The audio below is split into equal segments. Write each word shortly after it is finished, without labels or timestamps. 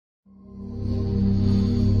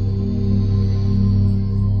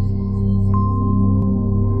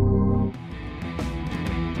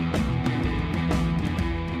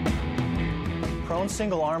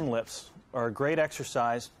lifts are a great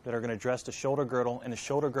exercise that are going to address the shoulder girdle and the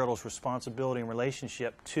shoulder girdle's responsibility and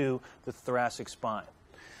relationship to the thoracic spine.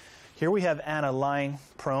 Here we have Anna lying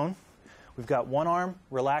prone. We've got one arm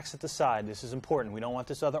relaxed at the side. This is important. We don't want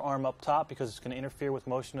this other arm up top because it's going to interfere with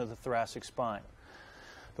motion of the thoracic spine.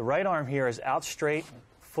 The right arm here is out straight,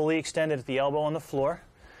 fully extended at the elbow on the floor,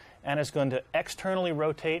 and it's going to externally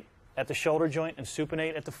rotate at the shoulder joint and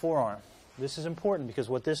supinate at the forearm. This is important because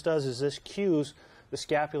what this does is this cues the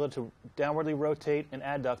scapula to downwardly rotate and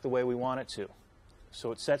adduct the way we want it to.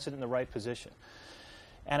 So it sets it in the right position.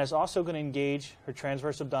 And it's also going to engage her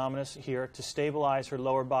transverse abdominis here to stabilize her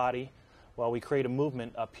lower body while we create a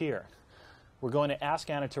movement up here. We're going to ask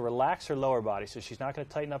Anna to relax her lower body, so she's not going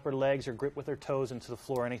to tighten up her legs or grip with her toes into the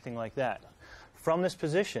floor or anything like that. From this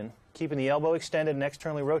position, keeping the elbow extended and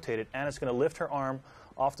externally rotated, Anna's going to lift her arm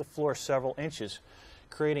off the floor several inches,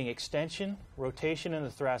 creating extension, rotation in the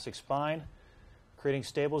thoracic spine, creating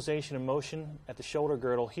stabilization and motion at the shoulder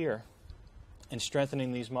girdle here, and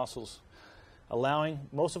strengthening these muscles. Allowing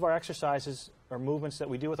most of our exercises or movements that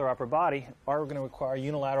we do with our upper body are going to require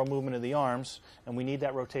unilateral movement of the arms, and we need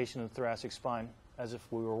that rotation of the thoracic spine as if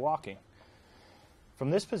we were walking. From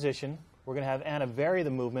this position, we're going to have Anna vary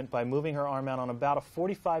the movement by moving her arm out on about a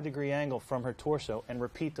 45-degree angle from her torso and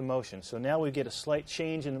repeat the motion. So now we get a slight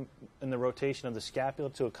change in the rotation of the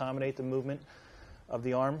scapula to accommodate the movement of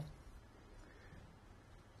the arm,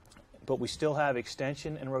 but we still have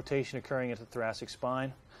extension and rotation occurring at the thoracic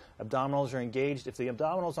spine. Abdominals are engaged. If the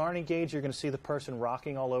abdominals aren't engaged, you're going to see the person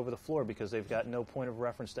rocking all over the floor because they've got no point of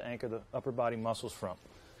reference to anchor the upper body muscles from.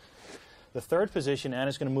 The third position,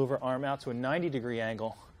 Anna's going to move her arm out to a 90-degree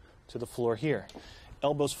angle to the floor here.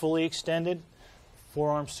 Elbows fully extended,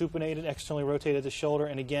 forearm supinated, externally rotated at the shoulder,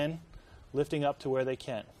 and again, lifting up to where they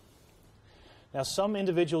can. Now, some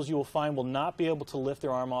individuals you will find will not be able to lift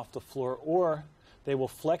their arm off the floor, or they will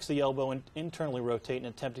flex the elbow and internally rotate and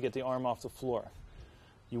attempt to get the arm off the floor.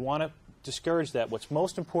 You want to discourage that. What's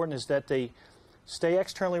most important is that they stay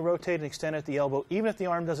externally rotated and extended at the elbow. Even if the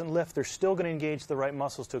arm doesn't lift, they're still going to engage the right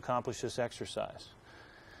muscles to accomplish this exercise.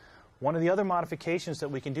 One of the other modifications that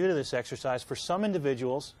we can do to this exercise, for some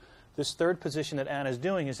individuals, this third position that Anna's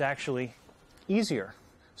doing is actually easier.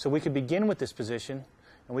 So we could begin with this position,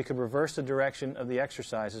 and we could reverse the direction of the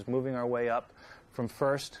exercises, moving our way up from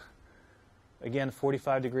first, again,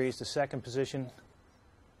 45 degrees to second position,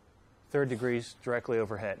 3rd degrees directly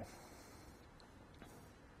overhead.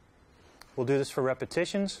 We'll do this for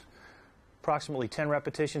repetitions, approximately 10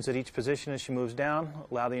 repetitions at each position as she moves down.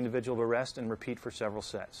 Allow the individual to rest and repeat for several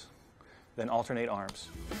sets. Then alternate arms.